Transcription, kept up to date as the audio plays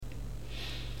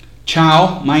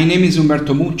Ciao, my name is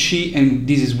Umberto Mucci and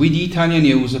this is With Italian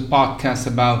News, a podcast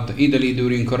about Italy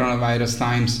during coronavirus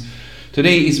times.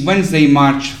 Today is Wednesday,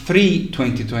 March 3,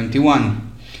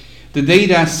 2021. The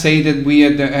data say that we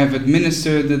have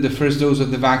administered the first dose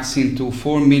of the vaccine to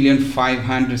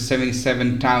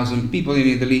 4,577,000 people in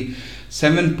Italy,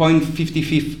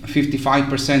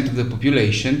 7.55% of the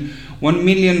population.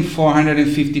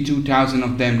 1,452,000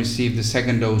 of them received the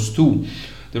second dose too.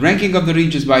 The ranking of the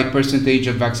regions by percentage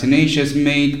of vaccinations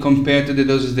made compared to the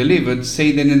doses delivered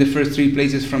say that in the first three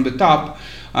places from the top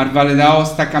are Valle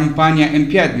d'Aosta, Campania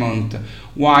and Piedmont,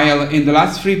 while in the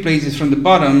last three places from the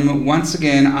bottom once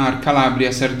again are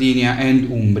Calabria, Sardinia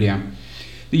and Umbria.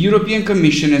 The European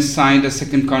Commission has signed a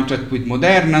second contract with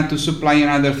Moderna to supply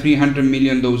another 300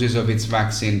 million doses of its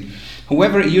vaccine.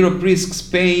 However, Europe risks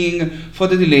paying for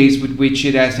the delays with which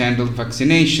it has handled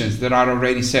vaccinations. There are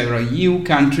already several EU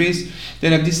countries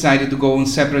that have decided to go on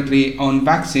separately on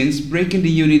vaccines, breaking the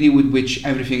unity with which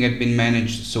everything had been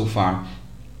managed so far.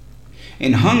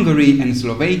 In Hungary and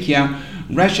Slovakia,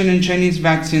 Russian and Chinese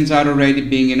vaccines are already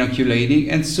being inoculated,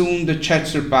 and soon the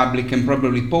Czech Republic and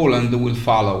probably Poland will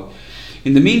follow.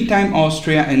 In the meantime,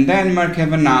 Austria and Denmark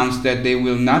have announced that they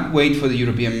will not wait for the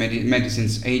European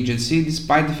Medicines Agency,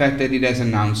 despite the fact that it has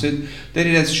announced that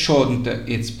it has shortened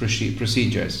its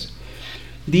procedures.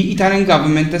 The Italian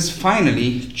government has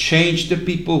finally changed the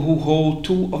people who hold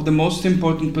two of the most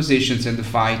important positions in the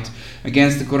fight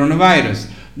against the coronavirus: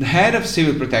 the head of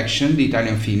civil protection, the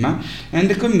Italian FEMA, and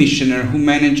the commissioner who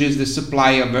manages the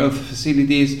supply of health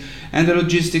facilities and the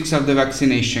logistics of the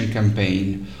vaccination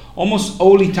campaign. Almost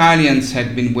all Italians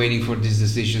had been waiting for these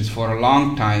decisions for a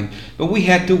long time, but we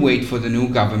had to wait for the new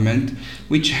government,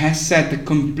 which has set a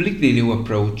completely new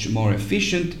approach, more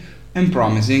efficient and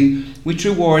promising, which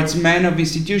rewards men of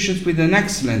institutions with an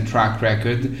excellent track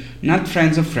record, not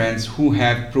friends of friends who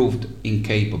have proved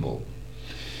incapable.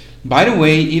 By the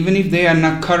way, even if they are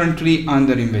not currently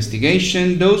under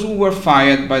investigation, those who were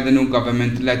fired by the new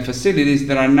government led facilities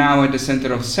that are now at the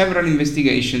center of several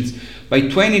investigations by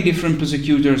 20 different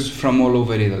prosecutors from all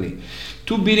over Italy.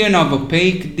 2 billion of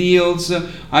opaque deals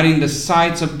are in the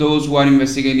sights of those who are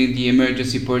investigating the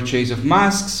emergency purchase of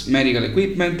masks, medical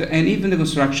equipment, and even the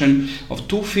construction of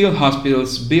 2 field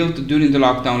hospitals built during the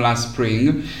lockdown last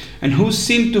spring, and who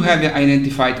seem to have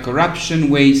identified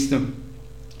corruption, waste,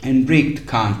 and rigged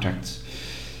contracts.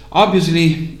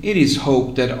 Obviously, it is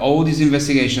hoped that all these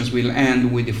investigations will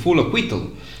end with the full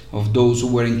acquittal of those who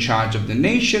were in charge of the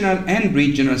national and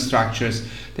regional structures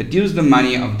that use the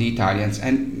money of the Italians,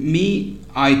 and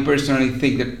I personally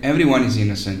think that everyone is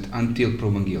innocent until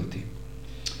proven guilty.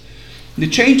 The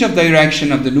change of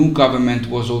direction of the new government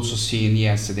was also seen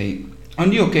yesterday, on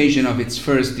the occasion of its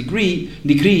first decree,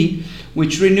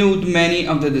 which renewed many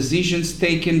of the decisions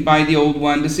taken by the old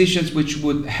one, decisions which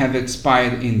would have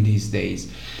expired in these days.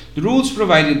 The rules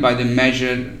provided by the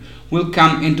measure will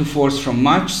come into force from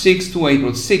March 6 to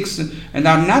April 6 and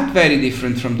are not very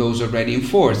different from those already in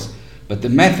force, but the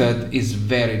method is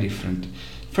very different.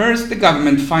 First, the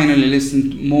government finally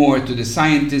listened more to the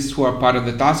scientists who are part of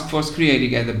the task force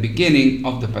created at the beginning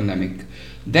of the pandemic.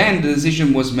 Then the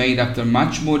decision was made after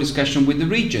much more discussion with the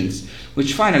regions,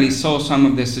 which finally saw some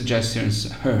of their suggestions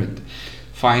heard.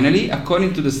 Finally,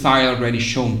 according to the style already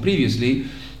shown previously,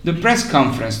 the press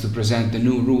conference to present the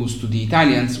new rules to the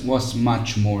Italians was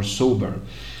much more sober.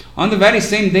 On the very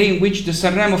same day in which the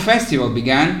Sanremo Festival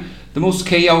began, the most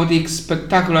chaotic,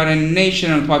 spectacular and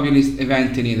national populist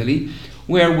event in Italy,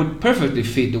 where would perfectly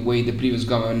fit the way the previous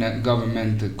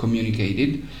government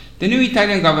communicated, the new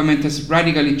Italian government has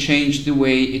radically changed the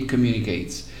way it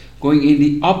communicates, going in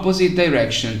the opposite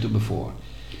direction to before.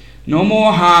 No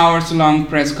more hours-long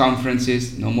press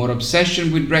conferences, no more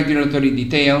obsession with regulatory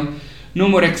detail, no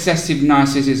more excessive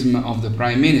narcissism of the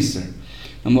Prime Minister,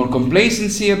 no more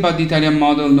complacency about the Italian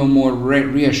model, no more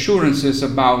reassurances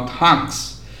about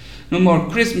hugs, no more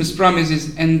Christmas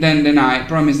promises and then denied,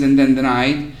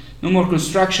 no more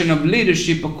construction of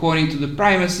leadership according to the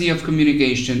primacy of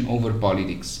communication over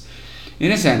politics.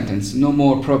 In a sentence, no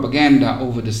more propaganda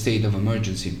over the state of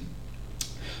emergency.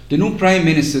 The new Prime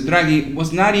Minister Draghi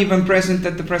was not even present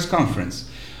at the press conference.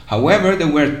 However,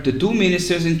 there were the 2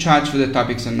 ministers in charge for the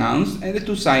topics announced and the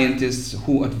 2 scientists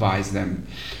who advised them.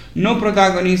 No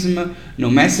protagonism, no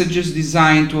messages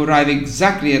designed to arrive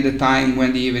exactly at the time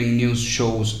when the evening news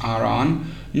shows are on,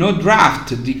 no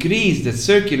draft decrees that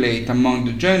circulate among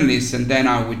the journalists and then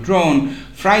are withdrawn,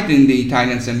 frightening the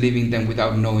Italians and leaving them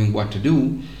without knowing what to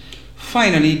do.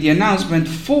 Finally, the announcement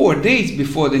 4 days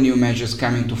before the new measures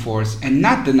come into force and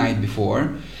not the night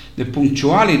before, the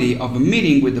punctuality of a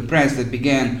meeting with the press that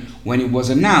began when it was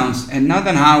announced and not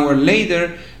an hour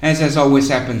later, as has always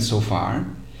happened so far.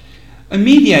 A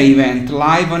media event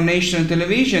live on national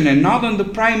television and not on the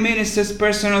Prime Minister's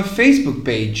personal Facebook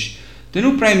page. The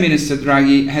new Prime Minister,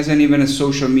 Draghi, hasn't even a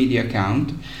social media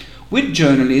account, with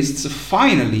journalists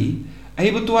finally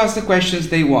able to ask the questions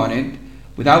they wanted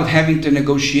without having to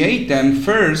negotiate them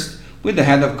first with the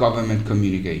head of government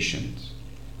communications.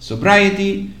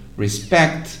 Sobriety,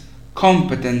 respect,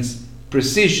 competence,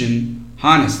 precision,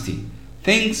 honesty.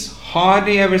 Things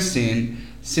hardly ever seen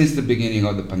since the beginning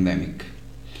of the pandemic.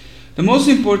 The most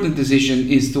important decision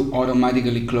is to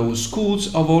automatically close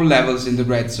schools of all levels in the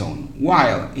red zone,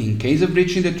 while in case of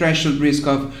reaching the threshold risk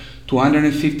of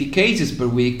 250 cases per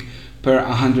week per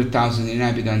 100,000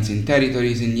 inhabitants in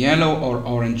territories in yellow or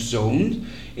orange zones,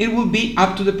 it will be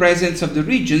up to the presidents of the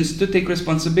regions to take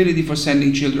responsibility for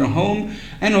sending children home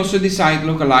and also decide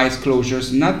localized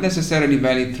closures not necessarily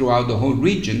valid throughout the whole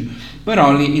region, but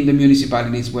only in the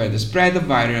municipalities where the spread of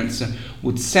variants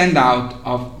would send out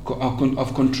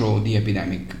of control the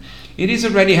epidemic. It is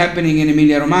already happening in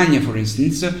Emilia-Romagna, for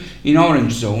instance, in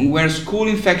orange zone, where school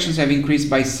infections have increased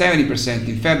by 70%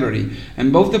 in February,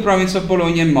 and both the province of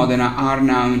Bologna and Modena are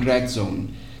now in red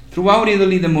zone. Throughout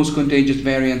Italy, the most contagious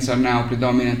variants are now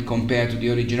predominant compared to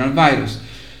the original virus.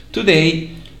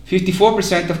 Today,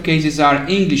 54% of cases are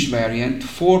English variant,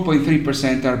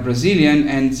 4.3% are Brazilian,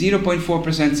 and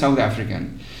 0.4% South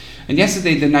African. And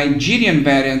yesterday, the Nigerian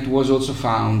variant was also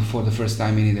found for the first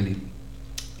time in Italy.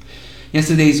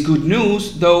 Yesterday's good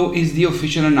news, though, is the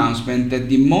official announcement that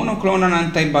the monoclonal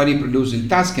antibody produced in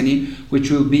Tuscany, which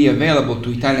will be available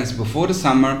to Italians before the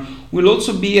summer, will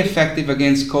also be effective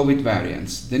against COVID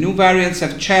variants. The new variants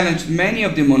have challenged many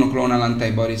of the monoclonal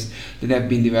antibodies that have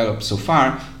been developed so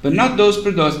far, but not those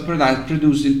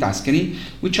produced in Tuscany,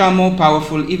 which are more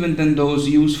powerful even than those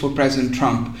used for President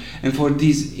Trump. And for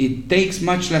these, it takes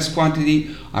much less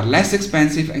quantity, are less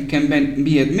expensive, and can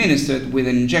be administered with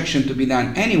an injection to be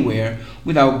done anywhere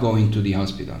without going to the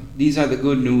hospital. These are the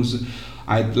good news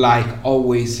I'd like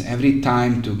always, every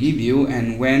time, to give you,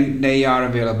 and when they are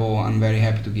available, I'm very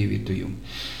happy to give it to you.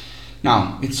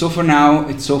 Now, it's all for now,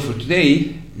 it's all for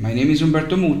today. My name is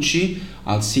Umberto Mucci.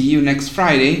 I'll see you next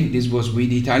Friday. This was We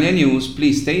the Italian News.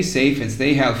 Please stay safe and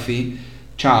stay healthy.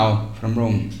 Ciao from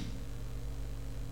Rome.